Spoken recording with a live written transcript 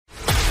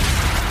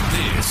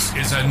This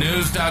is a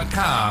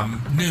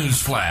News.com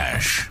news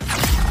flash.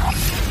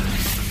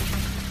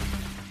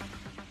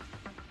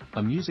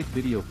 A music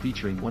video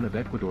featuring one of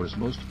Ecuador's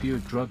most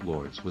feared drug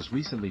lords was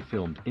recently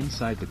filmed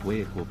inside the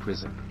Guayaquil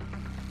prison.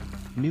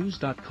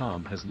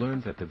 News.com has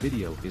learned that the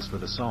video is for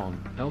the song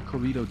El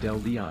Corrido del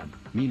Leon,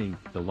 meaning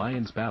the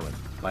Lion's Ballad,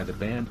 by the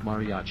band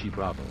Mariachi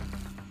Bravo.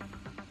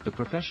 The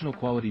professional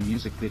quality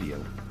music video,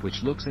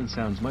 which looks and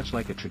sounds much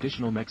like a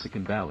traditional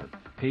Mexican ballad,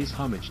 pays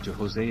homage to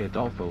Jose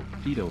Adolfo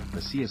Fido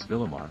Macias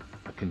Villamar,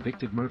 a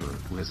convicted murderer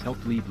who has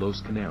helped lead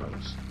Los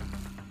Caneros.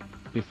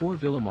 Before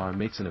Villamar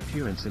makes an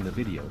appearance in the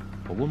video,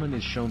 a woman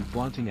is shown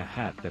flaunting a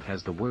hat that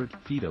has the word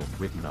Fido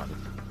written on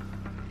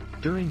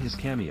it. During his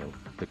cameo,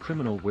 the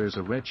criminal wears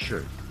a red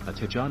shirt, a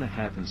Tejana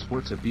hat and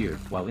sports a beard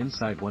while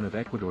inside one of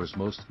Ecuador's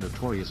most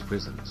notorious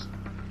prisons.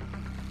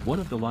 One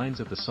of the lines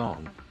of the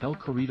song, El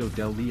Corrido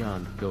del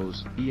Leon,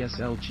 goes,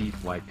 "ESL chief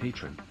y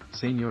patron,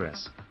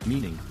 señores,"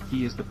 meaning,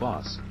 he is the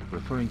boss,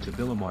 referring to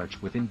Villamar.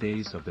 Within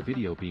days of the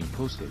video being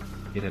posted,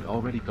 it had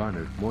already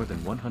garnered more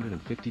than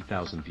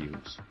 150,000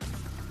 views.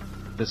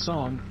 The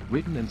song,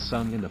 written and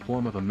sung in the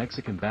form of a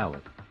Mexican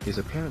ballad, is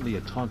apparently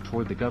a taunt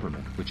toward the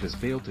government which has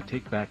failed to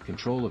take back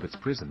control of its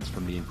prisons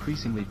from the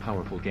increasingly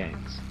powerful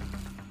gangs.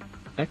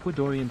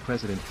 Ecuadorian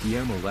President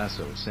Guillermo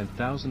Lasso sent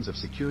thousands of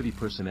security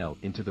personnel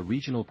into the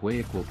regional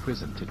Guayaquil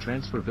prison to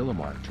transfer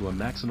Villamar to a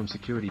maximum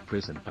security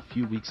prison a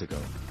few weeks ago.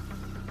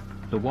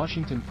 The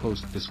Washington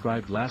Post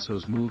described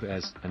Lasso's move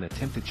as an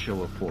attempted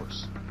show of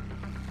force.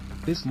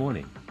 This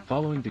morning,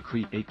 following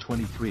Decree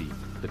 823,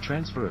 the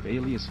transfer of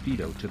alias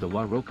Fido to the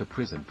La Roca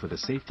prison for the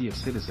safety of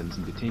citizens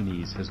and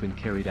detainees has been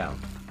carried out.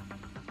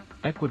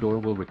 Ecuador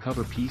will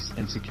recover peace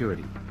and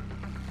security.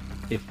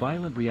 If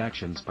violent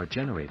reactions are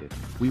generated,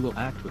 we will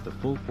act with the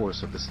full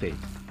force of the state.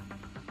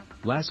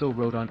 Lasso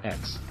wrote on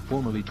X,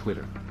 formerly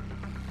Twitter.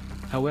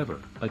 However,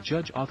 a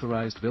judge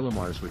authorized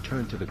Villamar's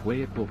return to the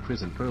Guayaquil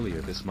prison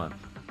earlier this month.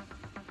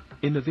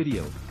 In the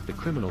video, the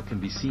criminal can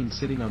be seen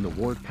sitting on the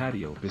ward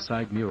patio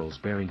beside murals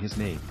bearing his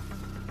name.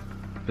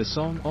 The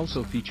song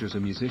also features a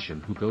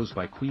musician who goes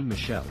by Queen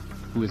Michelle,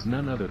 who is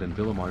none other than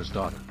Villamar's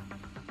daughter.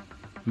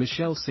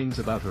 Michelle sings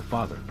about her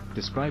father,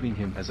 describing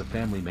him as a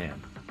family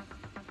man.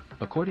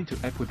 According to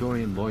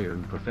Ecuadorian lawyer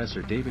and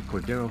Professor David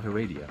Cordero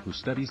Heredia, who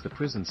studies the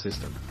prison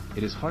system,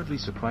 it is hardly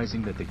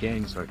surprising that the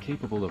gangs are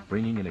capable of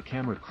bringing in a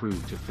camera crew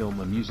to film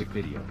a music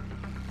video.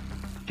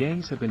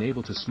 Gangs have been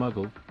able to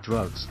smuggle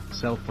drugs,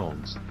 cell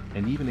phones,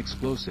 and even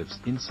explosives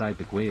inside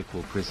the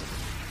Guayaquil prison.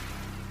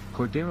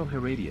 Cordero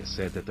Heredia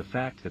said that the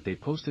fact that they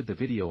posted the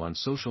video on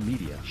social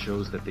media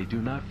shows that they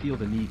do not feel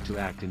the need to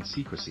act in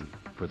secrecy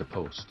for the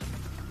post.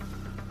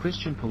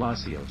 Christian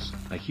Palacios,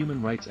 a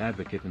human rights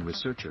advocate and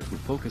researcher who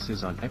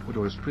focuses on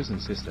Ecuador's prison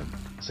system,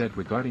 said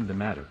regarding the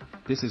matter,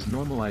 "This is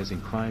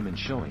normalizing crime and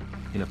showing,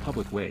 in a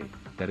public way,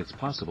 that it's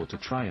possible to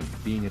triumph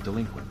being a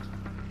delinquent."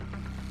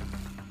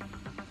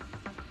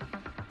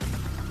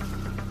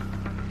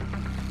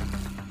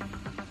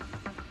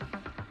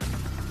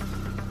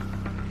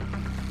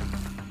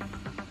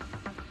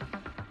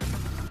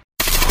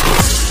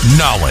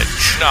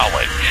 Knowledge.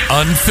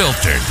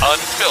 Unfiltered.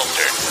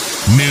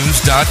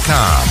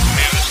 News.com.